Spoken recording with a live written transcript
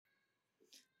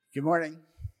Good morning.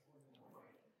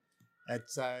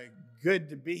 It's good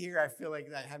to be here. I feel like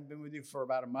I haven't been with you for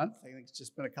about a month. I think it's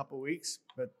just been a couple of weeks,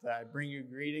 but I bring you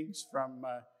greetings from.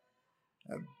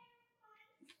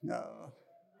 No,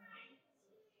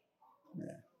 yeah.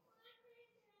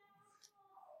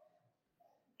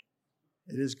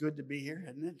 It is good to be here,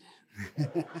 isn't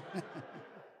it?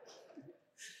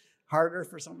 Harder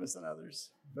for some of us than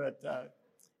others, but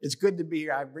it's good to be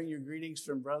here. I bring you greetings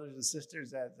from brothers and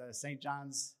sisters at St.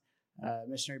 John's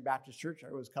Missionary Baptist Church.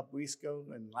 I was a couple weeks ago,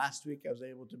 and last week I was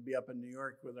able to be up in New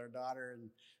York with our daughter and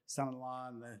son-in-law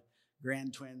and the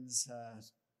grand twins.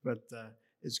 But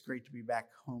it's great to be back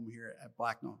home here at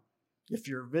Blacknell. If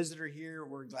you're a visitor here,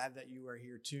 we're glad that you are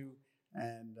here too,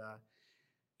 and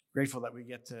grateful that we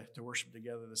get to worship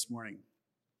together this morning.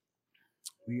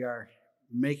 We are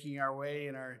making our way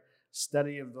in our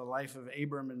study of the life of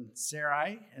Abram and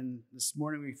Sarai, and this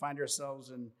morning we find ourselves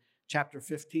in chapter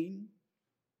 15.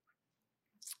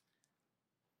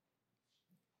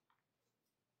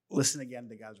 Listen again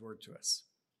to God's word to us.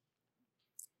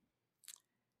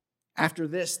 After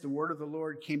this, the word of the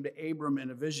Lord came to Abram in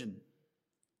a vision.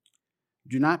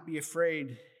 Do not be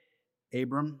afraid,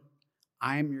 Abram.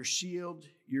 I am your shield,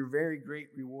 your very great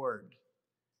reward.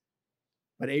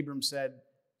 But Abram said,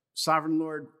 Sovereign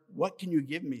Lord, what can you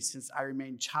give me since I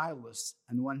remain childless,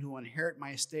 and the one who will inherit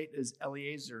my estate is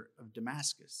Eliezer of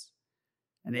Damascus?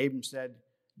 And Abram said,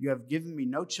 You have given me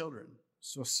no children,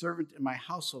 so a servant in my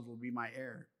household will be my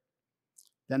heir.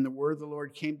 Then the word of the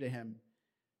Lord came to him,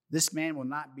 This man will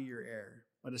not be your heir,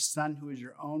 but a son who is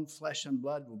your own flesh and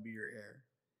blood will be your heir.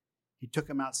 He took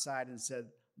him outside and said,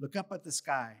 Look up at the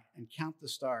sky and count the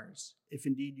stars, if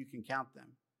indeed you can count them.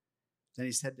 Then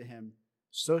he said to him,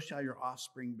 So shall your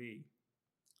offspring be.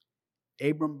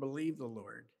 Abram believed the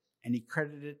Lord, and he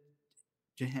credited it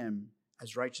to him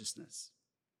as righteousness.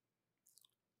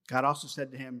 God also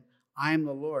said to him, I am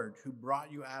the Lord who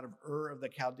brought you out of Ur of the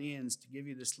Chaldeans to give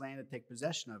you this land to take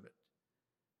possession of it.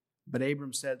 But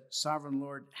Abram said, Sovereign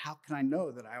Lord, how can I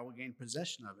know that I will gain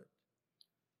possession of it?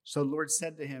 So the Lord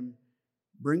said to him,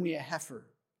 Bring me a heifer,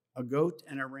 a goat,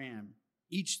 and a ram,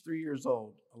 each 3 years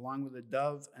old, along with a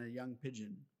dove and a young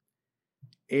pigeon.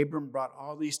 Abram brought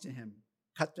all these to him,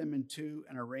 cut them in two,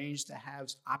 and arranged the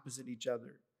halves opposite each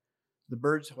other. The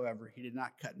birds, however, he did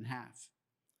not cut in half.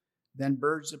 Then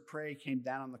birds of prey came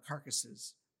down on the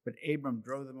carcasses, but Abram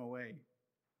drove them away.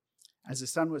 As the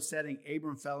sun was setting,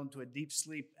 Abram fell into a deep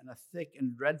sleep, and a thick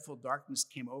and dreadful darkness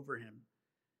came over him.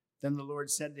 Then the Lord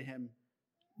said to him,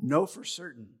 Know for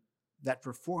certain that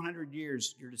for 400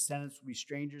 years your descendants will be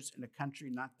strangers in a country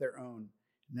not their own,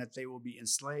 and that they will be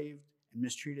enslaved and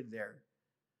mistreated there.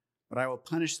 But I will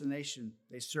punish the nation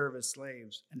they serve as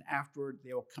slaves, and afterward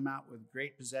they will come out with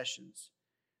great possessions.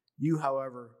 You,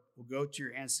 however, will go to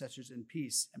your ancestors in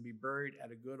peace and be buried at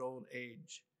a good old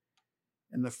age.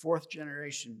 In the 4th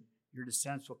generation, your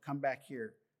descendants will come back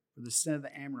here, for the sin of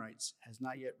the Amorites has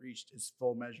not yet reached its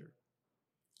full measure.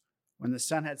 When the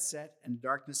sun had set and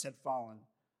darkness had fallen,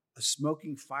 a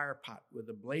smoking fire pot with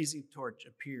a blazing torch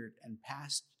appeared and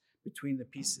passed between the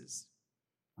pieces.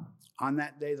 On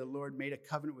that day, the Lord made a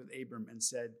covenant with Abram and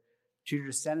said, To your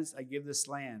descendants I give this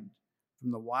land,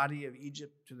 from the Wadi of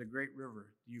Egypt to the great river,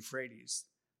 the Euphrates,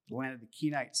 the land of the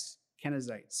Kenites,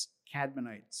 Kenizzites,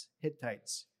 Cadmonites,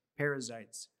 Hittites,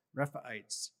 Perizzites,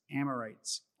 Rephaites,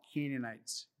 Amorites,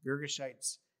 Canaanites,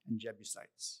 Girgashites, and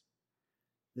Jebusites.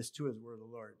 This too is the word of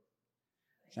the Lord.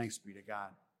 Thanks be to God.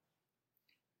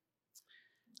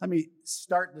 Let me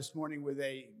start this morning with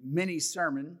a mini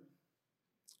sermon.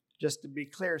 Just to be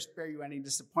clear, spare you any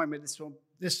disappointment.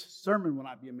 This sermon will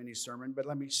not be a mini sermon, but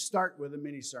let me start with a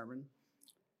mini sermon.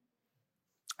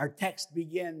 Our text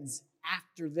begins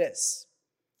after this.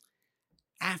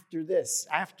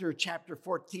 After chapter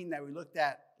 14 that we looked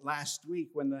at last week,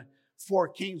 when the 4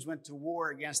 kings went to war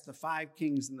against the 5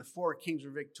 kings, and the 4 kings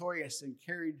were victorious and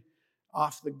carried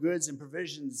off the goods and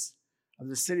provisions of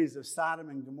the cities of Sodom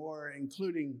and Gomorrah,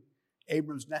 including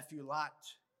Abram's nephew Lot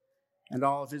and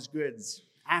all of his goods.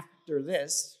 After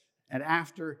this, and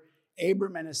after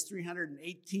Abram and his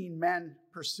 318 men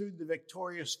pursued the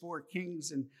victorious 4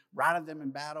 kings and routed them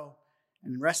in battle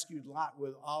and rescued Lot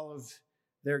with all of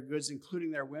their goods,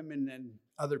 including their women and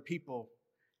other people.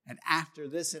 And after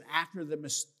this, and after the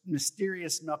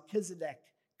mysterious Melchizedek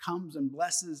comes and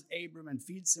blesses Abram and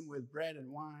feeds him with bread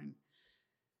and wine,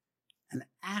 and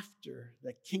after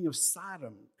the king of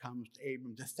Sodom comes to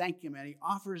Abram to thank him, and he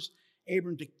offers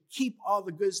Abram to keep all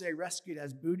the goods they rescued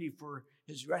as booty for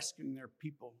his rescuing their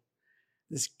people.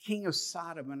 This king of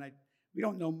Sodom, and we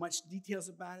don't know much details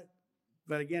about it,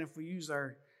 but again, if we use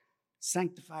our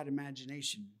sanctified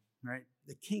imagination, right?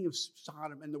 The king of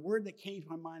Sodom. And the word that came to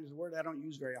my mind is a word I don't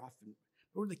use very often.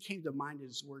 The word that came to mind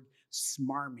is the word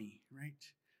smarmy, right?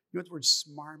 You know what the word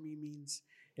smarmy means?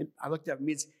 I looked up, it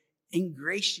means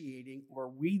ingratiating or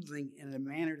wheedling in a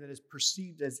manner that is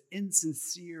perceived as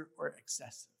insincere or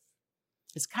excessive.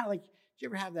 It's kind of like, did you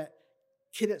ever have that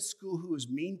kid at school who was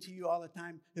mean to you all the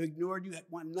time, who ignored you,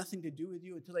 wanted nothing to do with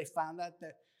you until they found out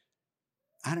that,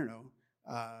 I don't know,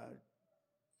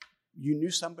 you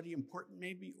knew somebody important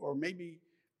maybe, or maybe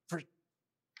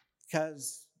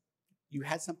because you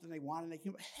had something they wanted, they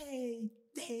came, hey,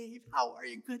 Dave, how are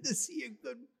you? Good to see you.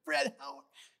 Good, Fred, how are you?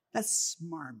 That's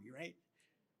smarmy, right?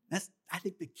 I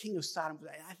think the king of Sodom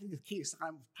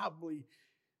probably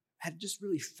had just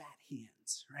really fat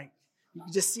hands, right? You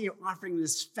can just see him offering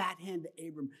this fat hand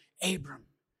to Abram,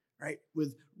 right?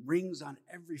 With rings on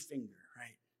every finger,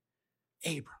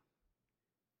 right? Abram,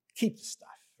 keep the stuff,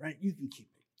 right? You can keep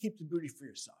it. Keep the booty for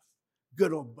yourself.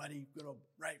 Good old buddy, good old,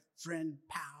 right, friend,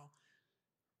 pal.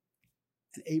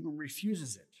 And Abram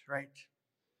refuses it, right?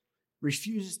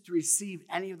 Refuses to receive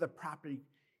any of the property.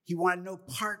 He wanted no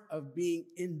part of being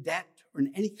in debt or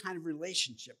in any kind of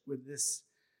relationship with this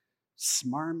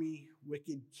smarmy,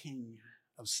 wicked king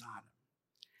of Sodom.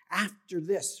 After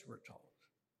this, we're told,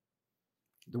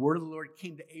 the word of the Lord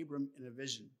came to Abram in a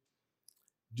vision.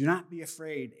 Do not be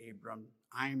afraid, Abram.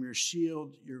 I am your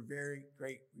shield, your very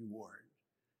great reward.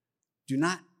 Do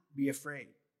not be afraid.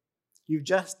 You've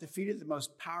just defeated the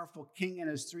most powerful king and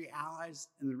his 3 allies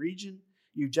in the region.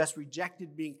 You've just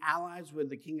rejected being allies with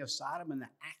the king of Sodom and the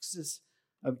axis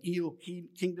of evil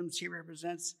kingdoms he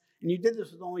represents. And you did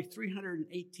this with only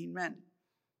 318 men.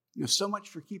 You know, so much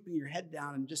for keeping your head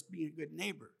down and just being a good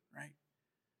neighbor, right?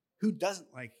 Who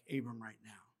doesn't like Abram right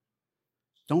now?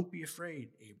 Don't be afraid,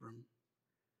 Abram.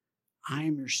 I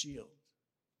am your shield.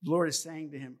 The Lord is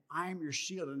saying to him, I am your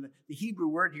shield. And the Hebrew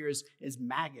word here is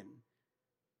Magen,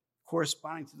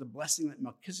 corresponding to the blessing that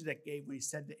Melchizedek gave when he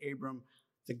said to Abram,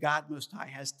 the God Most High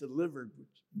has delivered,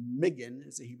 Migan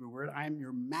is the Hebrew word. I am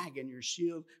your Magen, your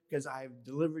shield, because I have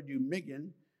delivered you,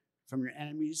 Migan, from your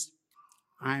enemies.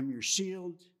 I am your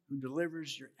shield who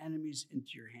delivers your enemies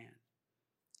into your hand.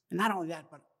 And not only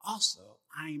that, but also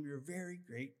I am your very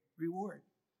great reward.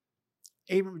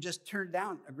 Abram just turned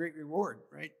down a great reward,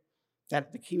 right?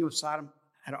 That the king of Sodom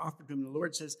had offered to him. The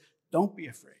Lord says, don't be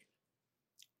afraid.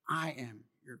 I am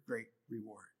your great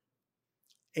reward.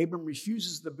 Abram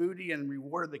refuses the booty and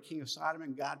reward of the king of Sodom,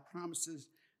 and God promises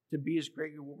to be his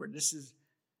great reward. This is,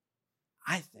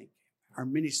 I think, our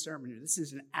mini sermon here. This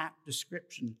is an apt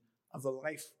description of the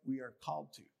life we are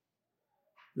called to.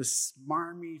 The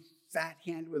smarmy, fat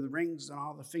hand with rings on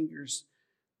all the fingers,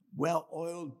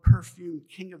 well-oiled, perfumed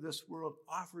king of this world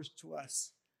offers to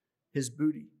us his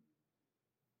booty.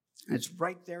 And it's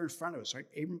right there in front of us, right?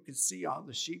 Abram can see all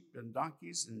the sheep and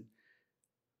donkeys, and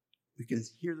we can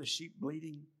hear the sheep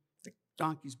bleating, the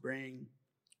donkeys braying.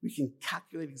 We can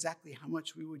calculate exactly how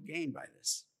much we would gain by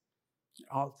this.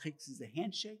 All it takes is a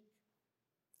handshake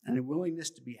and a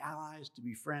willingness to be allies, to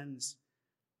be friends,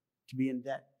 to be in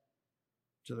debt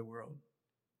to the world.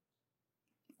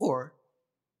 Or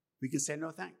we can say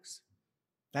no thanks.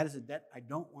 That is a debt I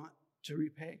don't want to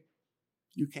repay.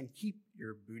 You can keep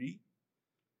your booty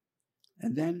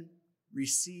and then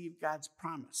receive God's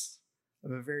promise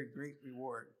of a very great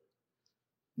reward.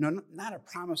 No, not a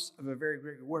promise of a very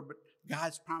great reward, but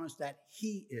God's promise that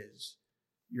he is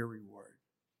your reward.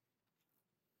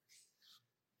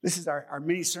 This is our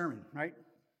mini sermon, right?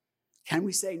 Can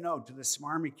we say no to the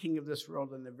smarmy king of this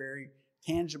world and the very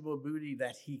tangible booty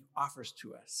that he offers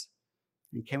to us?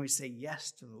 And can we say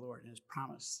yes to the Lord and his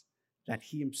promise that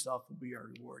he himself will be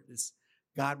our reward? This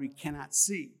God we cannot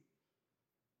see,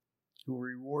 who will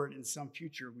reward in some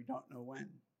future we don't know when.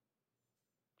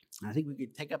 I think we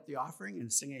could take up the offering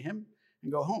and sing a hymn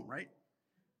and go home, right?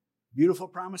 Beautiful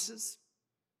promises.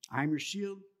 I am your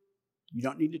shield. You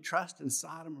don't need to trust in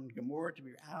Sodom and Gomorrah to be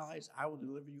your allies. I will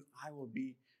deliver you. I will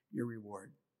be your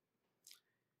reward.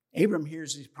 Abram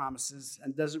hears these promises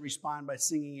and doesn't respond by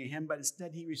singing a hymn, but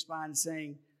instead he responds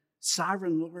saying,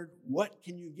 Sovereign Lord, what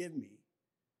can you give me?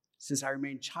 Since I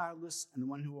remain childless and the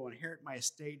one who will inherit my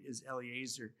estate is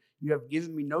Eliezer, you have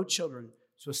given me no children,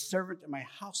 so a servant in my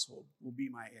household will be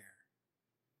my heir.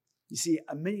 You see,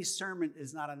 a mini sermon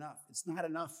is not enough. It's not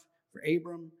enough for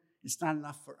Abram. It's not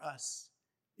enough for us.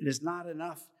 It is not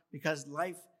enough because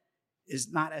life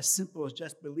is not as simple as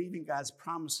just believing God's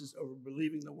promises over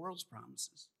believing the world's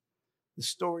promises. The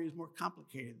story is more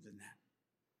complicated than that.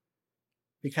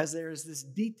 Because there is this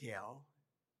detail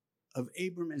of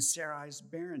Abram and Sarai's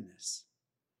barrenness.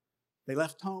 They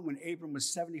left home when Abram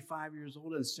was 75 years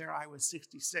old and Sarai was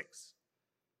 66.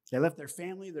 They left their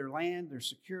family, their land, their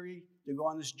security to go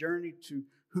on this journey to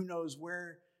who knows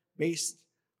where, based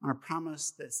on a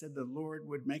promise that said the Lord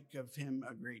would make of him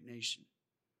a great nation.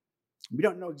 We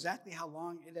don't know exactly how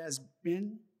long it has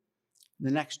been. In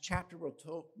the next chapter,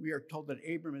 we are told that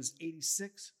Abram is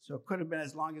 86, so it could have been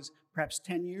as long as perhaps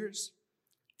 10 years.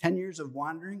 10 years of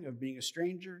wandering, of being a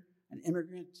stranger, an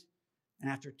immigrant, and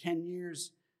after 10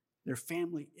 years, their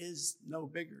family is no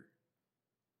bigger.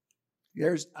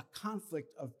 There's a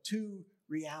conflict of two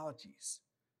realities.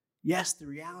 Yes, the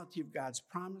reality of God's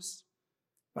promise,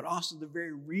 but also the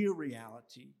very real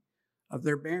reality of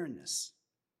their barrenness.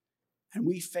 And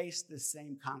we face this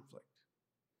same conflict.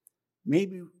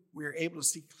 Maybe we're able to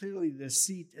see clearly the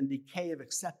deceit and decay of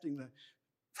accepting the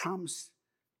promise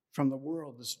from the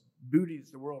world, this beauty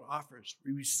that the world offers.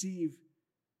 We receive,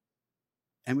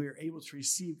 and we are able to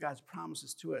receive God's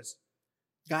promises to us.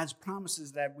 God's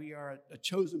promises that we are a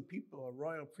chosen people, a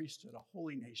royal priesthood, a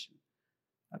holy nation,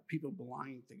 a people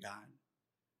belonging to God.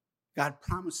 God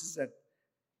promises that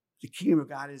the kingdom of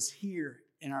God is here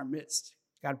in our midst.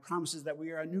 God promises that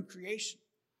we are a new creation,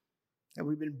 that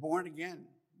we've been born again,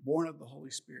 born of the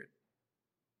Holy Spirit.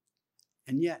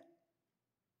 And yet,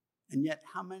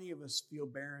 how many of us feel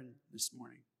barren this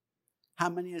morning? How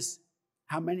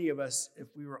many of us, if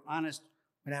we were honest,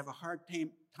 would have a hard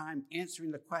time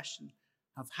answering the question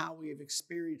of how we have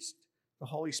experienced the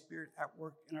Holy Spirit at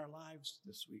work in our lives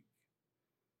this week?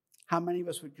 How many of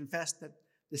us would confess that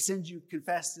the sins you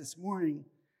confessed this morning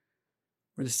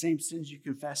were the same sins you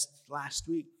confessed last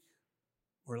week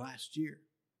or last year?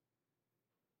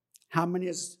 How many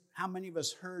of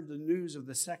us heard the news of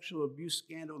the sexual abuse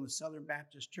scandal in the Southern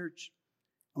Baptist Church,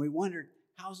 and we wondered,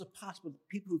 how is it possible that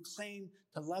people who claim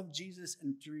to love Jesus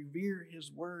and to revere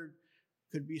his word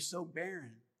could be so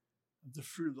barren of the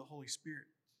fruit of the Holy Spirit?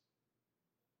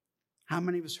 How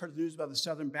many of us heard the news about the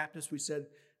Southern Baptists? We said,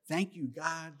 thank you,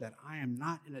 God, that I am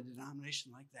not in a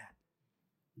denomination like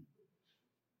that.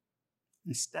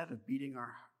 Instead of beating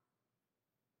our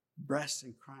breasts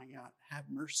and crying out, have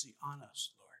mercy on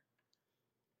us, Lord.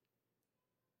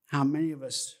 How many of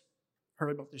us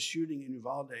heard about the shooting in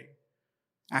Uvalde,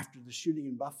 after the shooting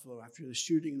in Buffalo, after the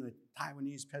shooting in the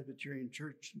Taiwanese Presbyterian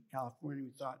Church in California?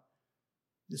 We thought,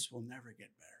 this will never get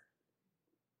better.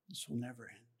 This will never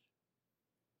end.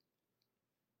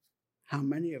 How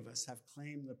many of us have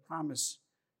claimed the promise,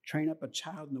 train up a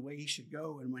child in the way he should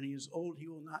go, and when he is old, he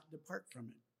will not depart from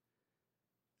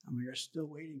it? And we are still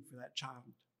waiting for that child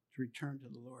to return to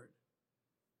the Lord.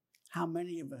 How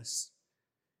many of us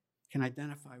can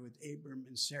identify with Abram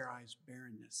and Sarai's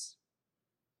barrenness?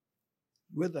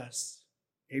 With us,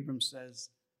 Abram says,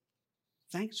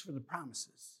 thanks for the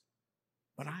promises,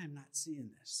 but I am not seeing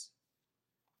this.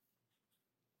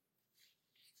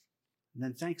 And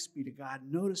then thanks be to God.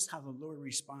 Notice how the Lord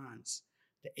responds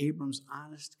to Abram's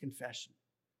honest confession.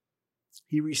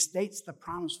 He restates the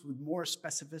promise with more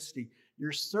specificity.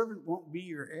 Your servant won't be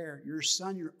your heir. Your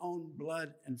son, your own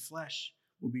blood and flesh,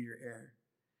 will be your heir.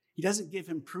 He doesn't give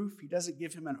him proof. He doesn't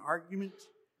give him an argument.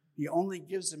 He only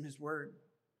gives him his word.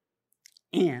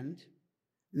 And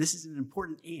this is an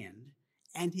important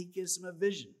and he gives him a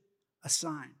vision, a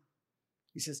sign.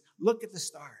 He says, look at the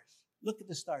stars. Look at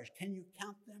the stars. Can you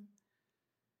count them?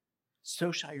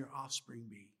 So shall your offspring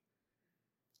be.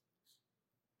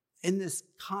 In this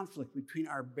conflict between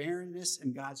our barrenness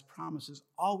and God's promises,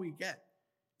 all we get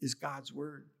is God's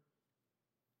word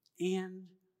and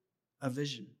a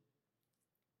vision.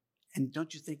 And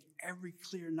don't you think every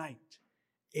clear night,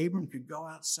 Abram could go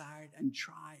outside and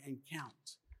try and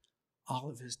count all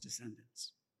of his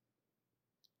descendants?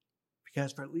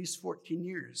 Because for at least 14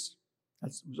 years, that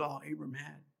was all Abram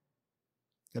had.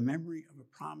 The memory of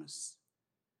a promise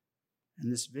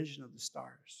and this vision of the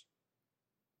stars.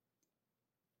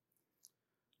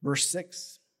 Verse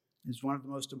 6 is one of the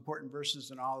most important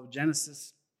verses in all of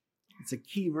Genesis. It's a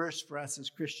key verse for us as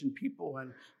Christian people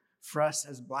and for us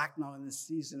as Blacknall in this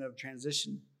season of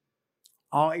transition.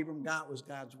 All Abram got was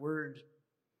God's word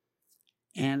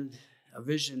and a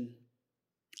vision.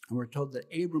 And we're told that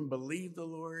Abram believed the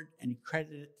Lord and he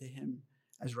credited it to him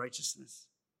as righteousness.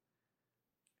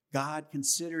 God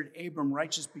considered Abram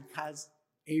righteous because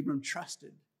Abram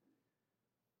trusted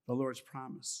the Lord's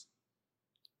promise.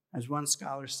 As one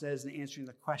scholar says in answering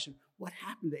the question, what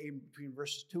happened to Abram between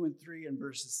verses 2 and 3 and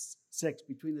verses 6,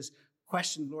 between this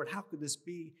question, Lord, how could this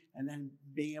be? And then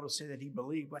being able to say that he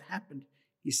believed. What happened?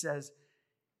 He says,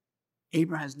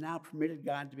 Abram has now permitted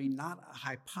God to be not a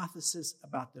hypothesis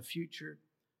about the future,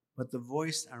 but the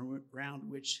voice around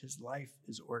which his life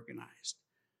is organized.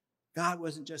 God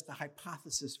wasn't just a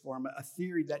hypothesis for him, a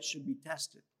theory that should be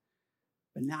tested.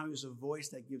 But now he was a voice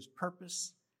that gives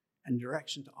purpose and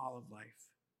direction to all of life.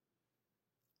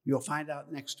 You'll find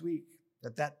out next week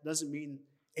that doesn't mean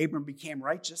Abram became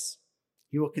righteous.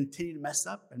 He will continue to mess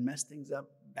up and mess things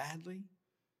up badly.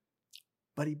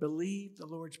 But he believed the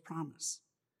Lord's promise,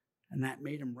 and that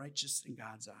made him righteous in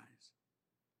God's eyes.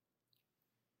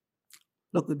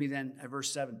 Look with me then at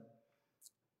verse 7.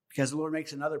 Because the Lord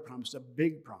makes another promise, a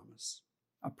big promise,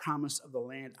 a promise of the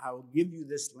land. I will give you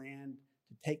this land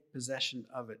to take possession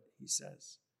of it, he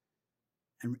says.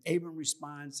 And Abram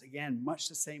responds, again, much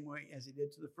the same way as he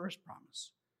did to the first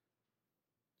promise.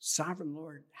 Sovereign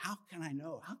Lord, how can I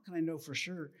know? How can I know for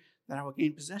sure that I will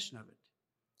gain possession of it?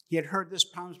 He had heard this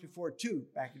promise before too,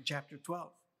 back in chapter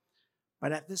 12.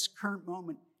 But at this current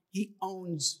moment, he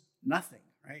owns nothing,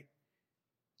 right?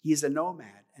 He is a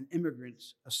nomad, an immigrant,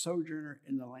 a sojourner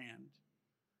in the land.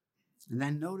 And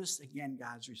then notice again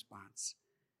God's response.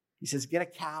 He says, get a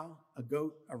cow, a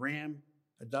goat, a ram,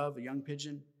 a dove, a young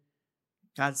pigeon.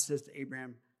 God says to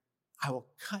Abraham, I will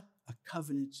cut a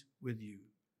covenant with you.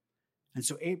 And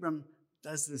so Abram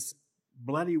does this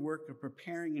bloody work of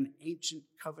preparing an ancient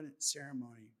covenant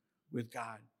ceremony with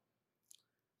God.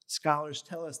 Scholars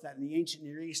tell us that in the ancient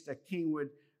Near East, a king would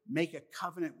make a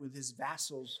covenant with his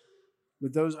vassals,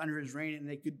 with those under his reign, and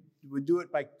they would do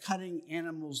it by cutting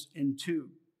animals in two.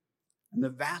 And the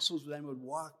vassals then would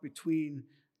walk between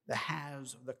the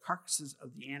halves of the carcasses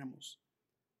of the animals.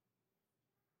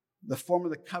 The form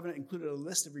of the covenant included a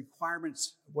list of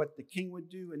requirements of what the king would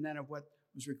do and then of what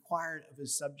was required of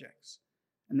his subjects.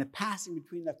 And the passing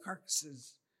between the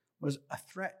carcasses was a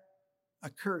threat, a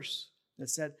curse that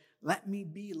said, let me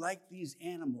be like these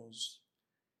animals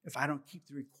if I don't keep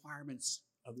the requirements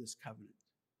of this covenant.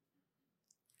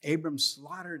 Abram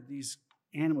slaughtered these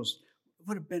animals. It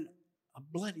would have been a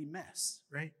bloody mess,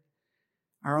 right?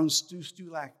 Our own Stu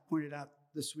Stulak pointed out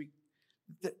this week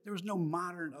that there was no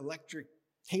modern electric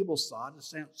table saw to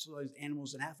slice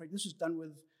animals in half. This was done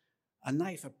with a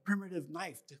knife, a primitive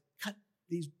knife, to cut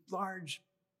these large,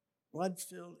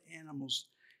 blood-filled animals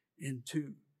in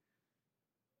two.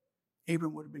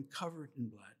 Abram would have been covered in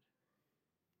blood.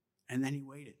 And then he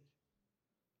waited.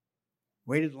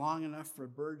 Waited long enough for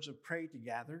birds of prey to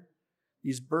gather.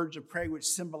 These birds of prey, which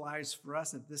symbolize for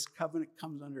us that this covenant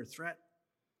comes under threat.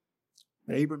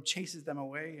 But Abram chases them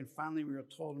away, and finally we are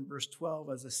told in verse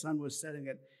 12, as the sun was setting,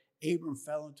 that Abram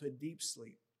fell into a deep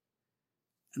sleep.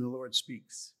 And the Lord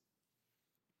speaks.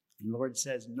 And the Lord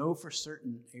says, know for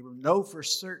certain, Abram, know for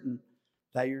certain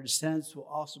that your descendants will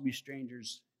also be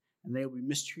strangers, and they will be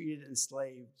mistreated and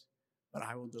enslaved, but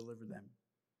I will deliver them.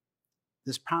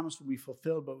 This promise will be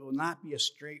fulfilled, but it will not be a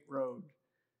straight road.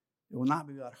 It will not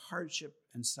be without hardship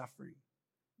and suffering.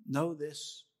 Know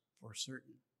this for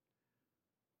certain.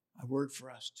 A word for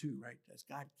us too, right? As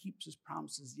God keeps his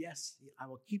promises, yes, I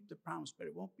will keep the promise, but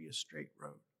it won't be a straight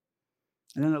road.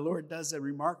 And then the Lord does a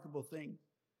remarkable thing.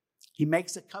 He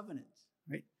makes a covenant,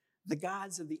 right? The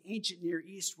gods of the ancient Near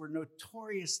East were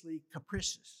notoriously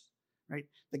capricious, right?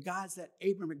 The gods that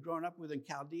Abram had grown up with in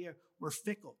Chaldea were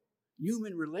fickle.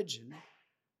 Human religion,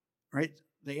 right?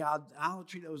 The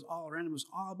idolatry that was all around him was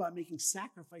all about making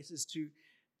sacrifices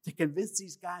to convince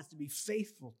these gods to be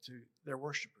faithful to their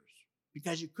worshipers,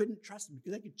 because you couldn't trust them,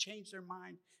 because they could change their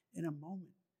mind in a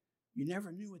moment. You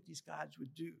never knew what these gods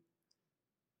would do.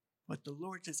 But the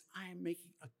Lord says, I am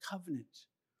making a covenant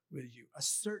with you, a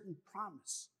certain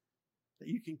promise that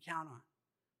you can count on.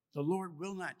 The Lord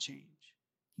will not change.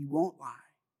 He won't lie.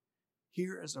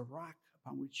 Here is a rock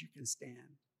upon which you can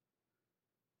stand.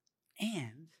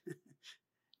 And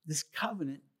this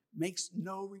covenant makes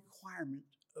no requirement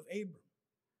of Abram.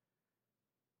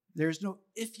 There's no,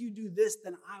 if you do this,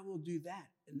 then I will do that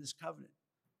in this covenant.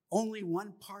 Only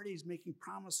one party is making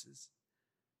promises.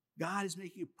 God is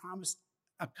making a promise,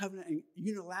 a covenant, and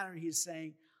unilaterally he is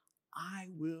saying, I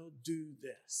will do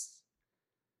this.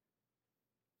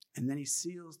 And then he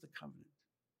seals the covenant.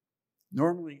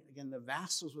 Normally, again, the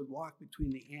vassals would walk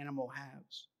between the animal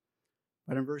halves.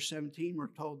 But in verse 17, we're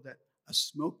told that a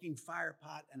smoking fire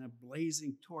pot and a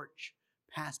blazing torch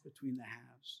pass between the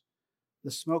halves.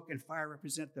 The smoke and fire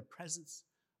represent the presence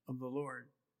of the Lord.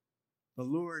 The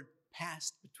Lord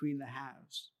passed between the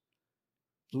halves.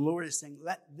 The Lord is saying,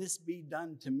 let this be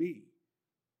done to me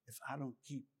if I don't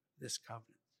keep this covenant.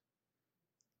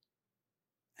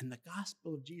 And the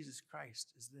gospel of Jesus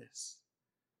Christ is this: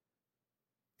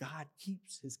 God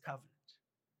keeps his covenant.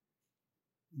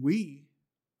 We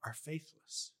are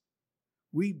faithless.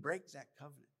 We break that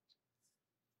covenant.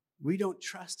 We don't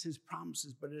trust his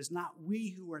promises, but it is not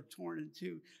we who are torn in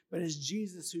two, but it is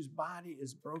Jesus whose body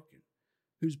is broken,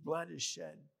 whose blood is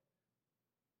shed.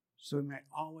 So we might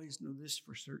always know this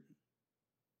for certain,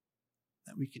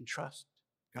 that we can trust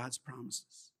God's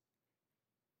promises.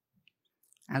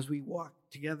 As we walk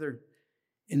together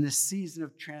in this season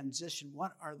of transition,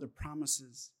 what are the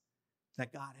promises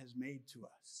that God has made to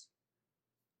us?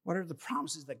 What are the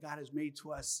promises that God has made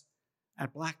to us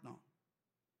at Blacknall?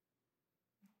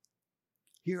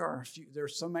 Here are a few. There are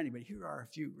so many, but here are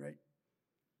a few, right?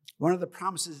 One of the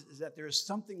promises is that there is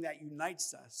something that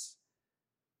unites us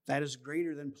that is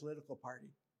greater than political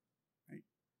party, right?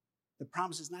 The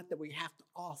promise is not that we have to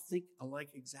all think alike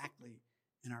exactly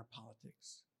in our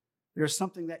politics. There's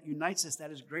something that unites us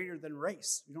that is greater than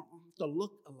race. We don't have to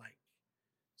look alike.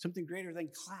 Something greater than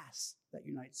class that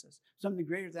unites us. Something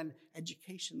greater than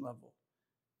education level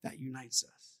that unites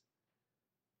us.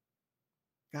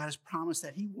 God has promised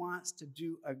that he wants to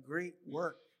do a great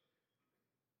work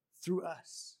through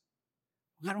us.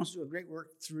 God wants to do a great work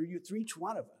through you, through each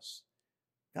one of us.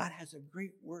 God has a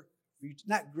great work for you.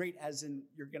 Not great as in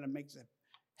you're going to make the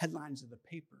headlines of the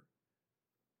paper,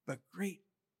 but great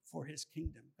for his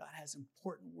kingdom. God has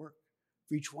important work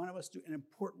for each one of us to do, and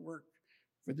important work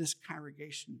for this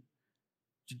congregation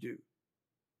to do.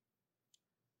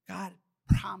 God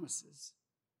promises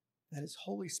that his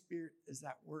Holy Spirit is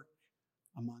at work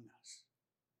among us.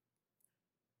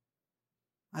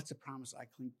 That's a promise I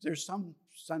cling to. There's some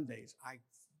Sundays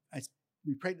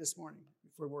we prayed this morning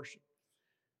before worship.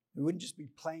 We wouldn't just be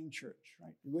playing church,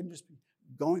 right? We wouldn't just be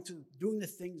going to doing the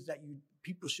things that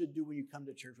people should do when you come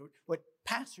to church, what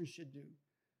pastors should do,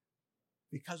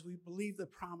 because we believe the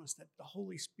promise that the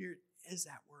Holy Spirit is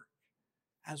at work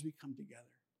as we come together.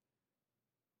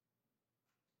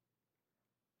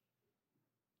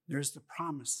 There's the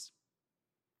promise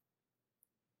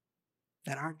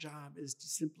that our job is to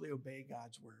simply obey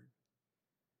God's word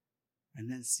and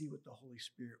then see what the Holy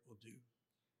Spirit will do.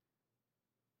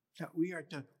 That we are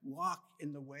to walk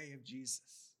in the way of Jesus,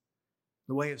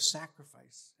 the way of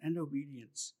sacrifice and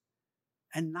obedience,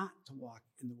 and not to walk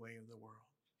in the way of the world.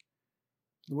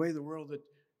 The way of the world that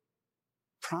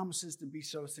promises to be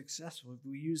so successful if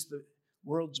we use the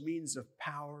world's means of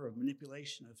power, of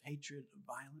manipulation, of hatred, of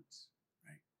violence,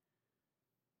 right?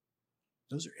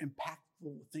 Those are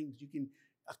impactful things. You can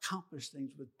accomplish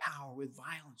things with power, with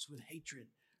violence, with hatred,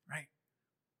 right?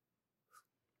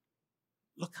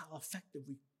 Look how effective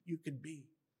you could be.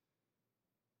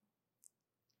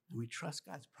 And we trust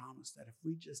God's promise that if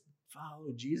we just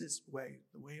follow Jesus' way,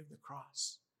 the way of the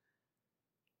cross,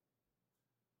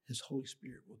 his Holy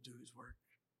Spirit will do his work.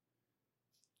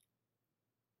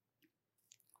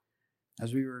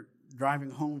 As we were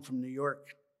driving home from New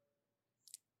York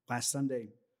last Sunday,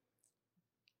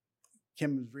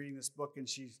 Kim was reading this book and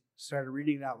she started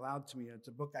reading it out loud to me. It's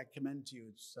a book I commend to you.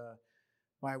 It's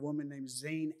by a woman named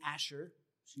Zane Asher.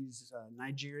 She's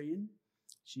Nigerian.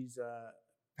 She's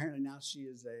apparently now she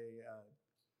is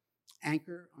a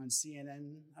anchor on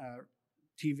CNN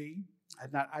TV.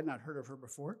 I'd not heard of her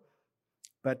before,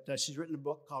 but she's written a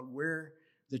book called Where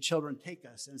the Children Take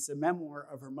Us, and it's a memoir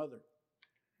of her mother,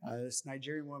 this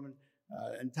Nigerian woman,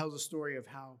 and tells a story of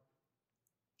how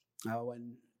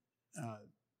when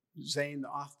Zane, the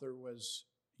author, was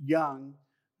young,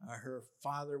 her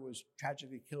father was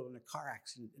tragically killed in a car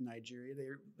accident in Nigeria.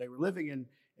 They were living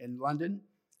in London,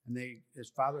 and his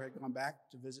father had gone back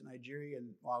to visit Nigeria,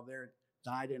 and while there,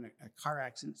 died in a car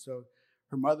accident. So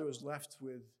her mother was left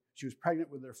with, she was pregnant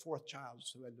with their fourth child,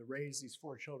 so had to raise these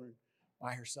four children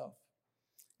by herself.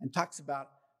 And talks about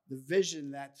the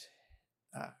vision that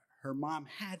her mom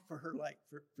had for her life,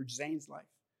 for Zane's life.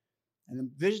 And the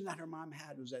vision that her mom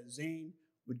had was that Zane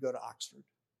would go to Oxford.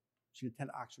 She would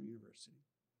attend Oxford University,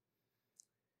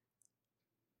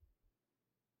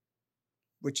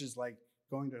 which is like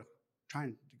trying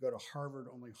to go to Harvard,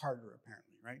 only harder,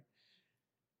 apparently, right?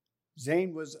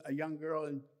 Zane was a young girl,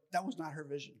 and that was not her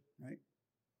vision, right?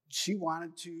 She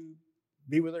wanted to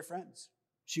be with her friends.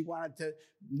 She wanted to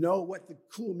know what the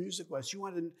cool music was. She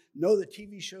wanted to know the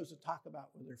TV shows to talk about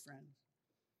with her friends.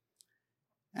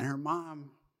 And her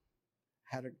mom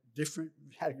had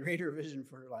a greater vision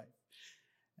for her life.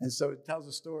 And so it tells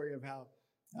a story of how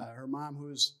her mom,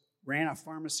 who ran a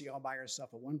pharmacy all by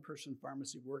herself, a one-person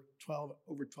pharmacy, worked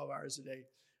over 12 hours a day.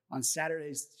 On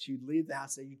Saturdays, she'd leave the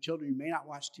house and say, "You children, you may not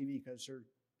watch TV," because her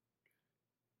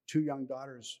two young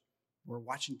daughters were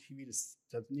watching TV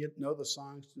to know the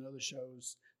songs, to know the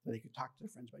shows, so they could talk to their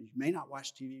friends about it. "You may not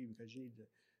watch TV because you need to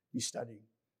be studying."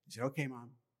 He said, "Okay,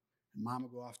 Mom." And Mom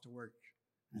would go off to work.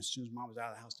 And as soon as Mom was out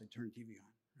of the house, they'd turn the TV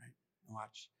on, right, and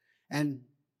watch. And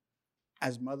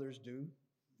as mothers do,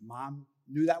 Mom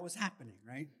knew that was happening,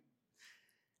 right?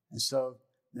 And so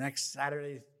the next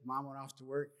Saturday, Mom went off to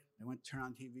work. They went to turn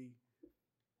on TV.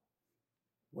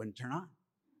 Wouldn't turn on.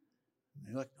 And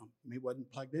they looked, maybe it wasn't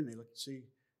plugged in. They looked to see,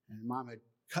 and Mom had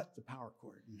cut the power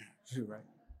cord in half too, right?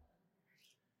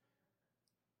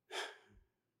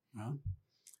 Well,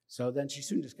 so then she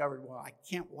soon discovered, well, I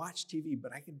can't watch TV,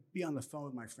 but I could be on the phone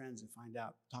with my friends and find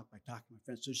out, talk by talking to my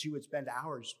friends. So she would spend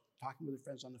hours talking with her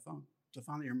friends on the phone. So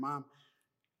finally her mom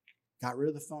got rid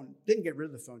of the phone. Didn't get rid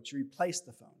of the phone. She replaced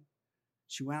the phone.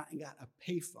 She went out and got a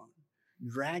payphone,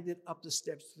 dragged it up the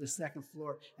steps to the second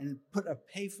floor, and put a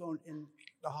payphone in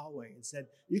the hallway and said,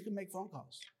 you can make phone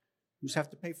calls. You just have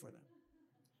to pay for them.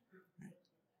 Right?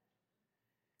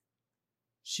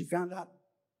 She found out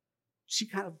she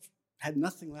kind of had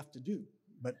nothing left to do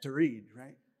but to read,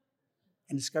 right?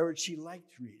 And discovered she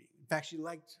liked reading. In fact, she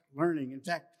liked learning. In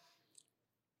fact,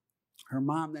 her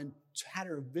mom then had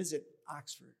her visit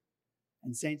Oxford.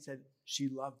 And Zane said she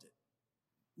loved it.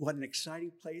 What an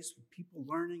exciting place with people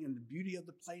learning and the beauty of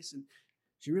the place. And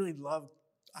she really loved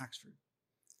Oxford.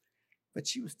 But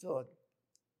she was still a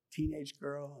teenage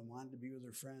girl and wanted to be with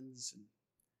her friends. And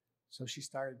so she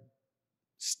started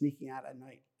sneaking out at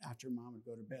night after mom would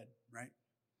go to bed, right?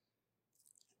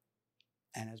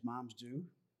 And as moms do,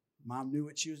 mom knew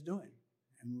what she was doing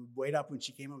and would wait up when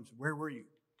she came home and said, where were you?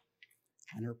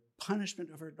 And her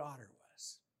punishment of her daughter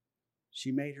was,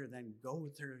 she made her then go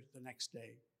with her the next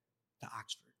day to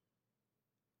Oxford.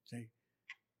 Say,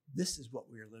 this is what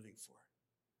we are living for.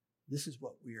 This is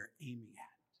what we are aiming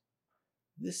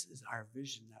at. This is our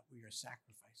vision that we are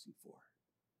sacrificing for,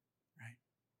 right?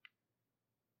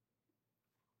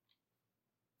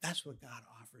 That's what God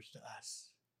offers to us.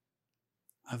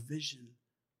 A vision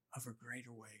of a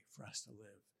greater way for us to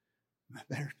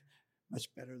live. Much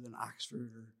better than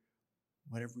Oxford or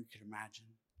whatever we could imagine.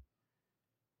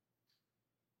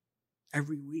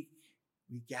 Every week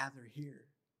we gather here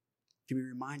to be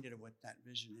reminded of what that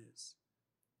vision is,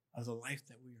 of the life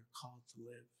that we are called to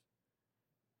live.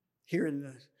 Here in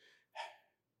the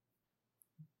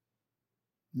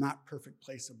not perfect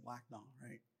place of Blacknall,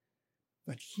 right?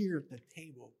 But here at the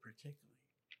table particularly,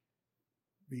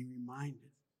 be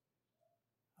reminded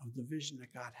of the vision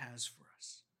that God has for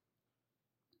us.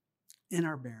 In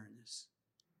our barrenness,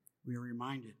 we are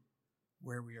reminded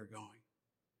where we are going.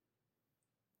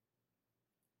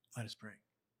 Let us pray.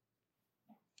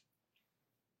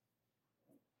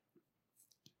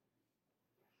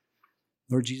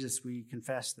 Lord Jesus, we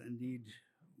confess that indeed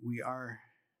we are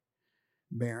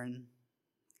barren,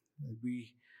 that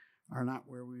we are not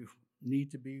where we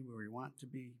need to be, where we want to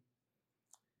be.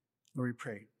 Lord, we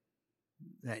pray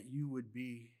that you would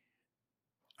be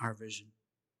our vision,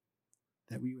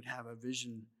 that we would have a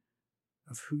vision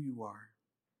of who you are,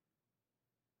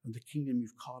 of the kingdom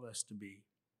you've called us to be,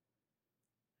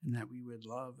 and that we would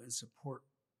love and support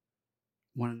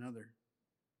one another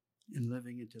in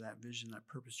living into that vision, that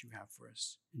purpose you have for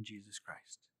us in Jesus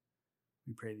Christ.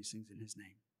 We pray these things in his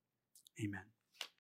name. Amen.